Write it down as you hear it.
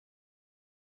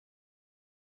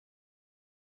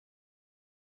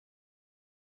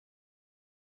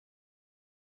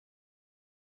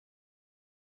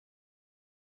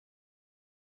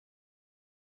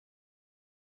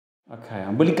Okay,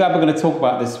 I'm really glad we're going to talk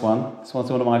about this one. This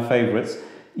one's one of my favourites.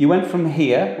 You went from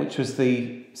here, which was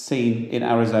the scene in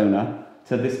Arizona,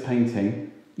 to this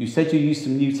painting. You said you used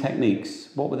some new techniques.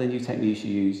 What were the new techniques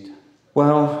you used?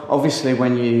 Well, obviously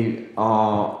when you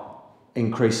are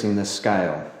increasing the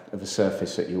scale of a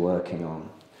surface that you're working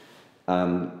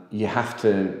on, you have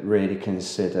to really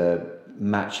consider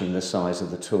matching the size of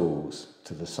the tools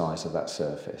to the size of that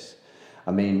surface.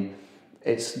 I mean,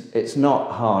 it's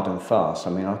not hard and fast. I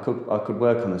mean, I could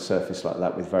work on a surface like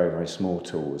that with very, very small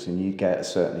tools and you get a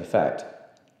certain effect.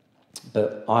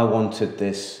 But I wanted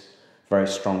this very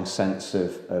strong sense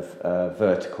of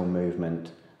vertical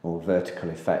movement or vertical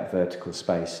effect, vertical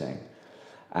spacing.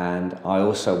 And I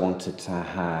also wanted to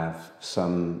have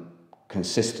some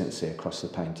consistency across the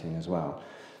painting as well.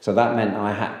 So that meant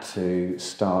I had to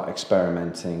start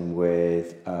experimenting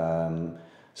with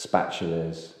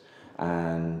spatulas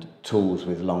and tools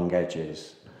with long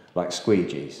edges, like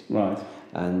squeegees. Right.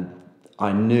 And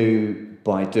I knew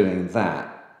by doing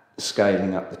that,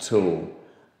 scaling up the tool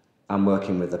and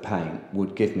working with the paint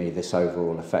would give me this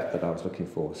overall effect that I was looking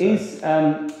for. So. Is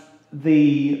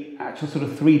the actual sort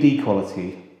of 3D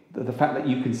quality, the fact that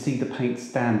you can see the paint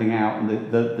standing out and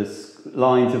the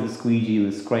lines of the squeegee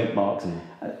and the scrape marks,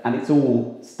 and it's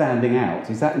all standing out,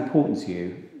 is that important to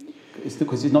you?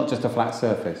 Because it's not just a flat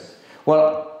surface.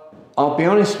 Well, I'll be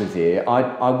honest with you,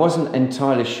 I wasn't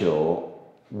entirely sure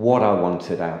what I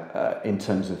wanted out in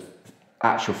terms of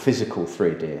actual physical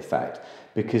 3D effect,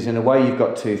 because in a way you've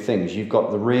got two things. You've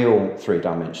got the real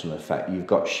three-dimensional effect, you've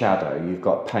got shadow, you've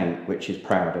got paint which is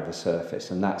proud of a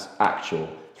surface, and that's actual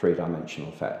three-dimensional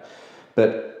effect.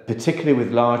 But particularly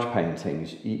with large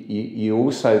paintings, you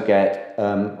also get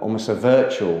almost a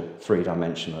virtual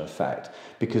three-dimensional effect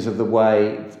because of the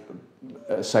way,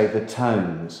 say, the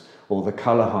tones or the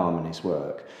colour harmonies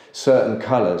work. Certain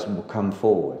colours will come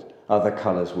forward, other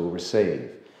colours will recede.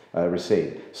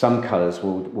 Some colours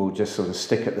will just sort of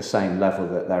stick at the same level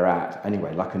that they're at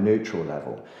anyway, like a neutral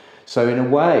level. So in a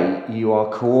way, you are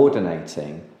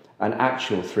coordinating an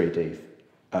actual 3D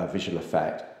visual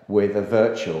effect with a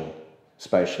virtual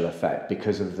spatial effect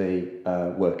because of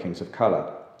the workings of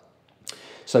colour.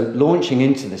 So launching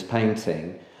into this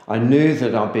painting, I knew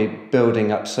that I'd be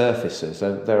building up surfaces.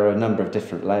 There are a number of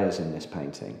different layers in this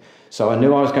painting. So I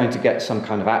knew I was going to get some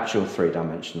kind of actual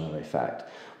three-dimensional effect.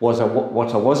 What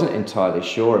I wasn't entirely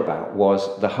sure about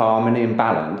was the harmony and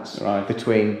balance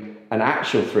between an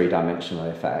actual three-dimensional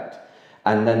effect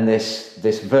and then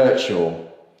this virtual,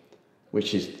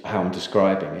 which is how I'm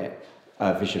describing it,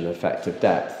 visual effect of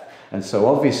depth. And so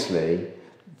obviously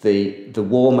the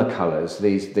warmer colours,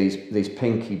 these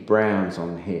pinky browns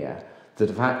on here, that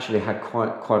have actually had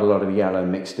quite a lot of yellow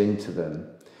mixed into them,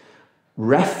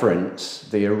 reference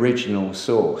the original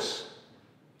source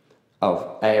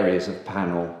of areas of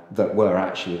panel that were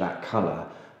actually that colour.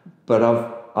 But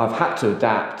I've had to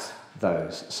adapt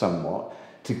those somewhat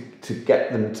to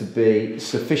get them to be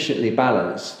sufficiently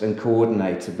balanced and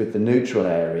coordinated with the neutral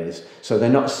areas so they're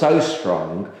not so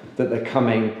strong that they're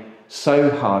coming so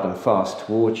hard and fast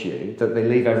towards you that they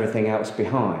leave everything else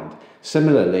behind.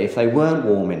 Similarly, if they weren't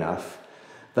warm enough,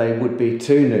 they would be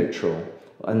too neutral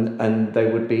and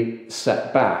they would be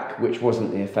set back, which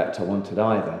wasn't the effect I wanted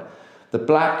either. The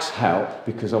blacks help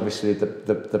because obviously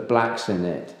the blacks in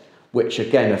it, which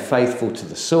again are faithful to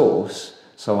the source,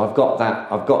 so I've got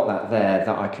that there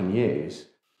that I can use,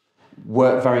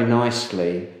 work very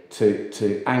nicely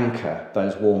to anchor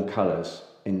those warm colours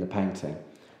in the painting.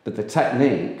 But the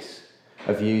techniques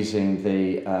of using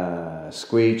the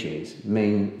squeegees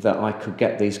mean that I could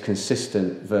get these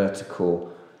consistent vertical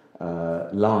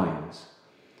lines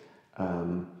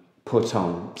put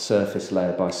on surface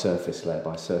layer by surface layer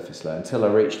by surface layer until I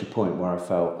reached a point where I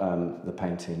felt the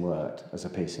painting worked as a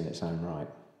piece in its own right.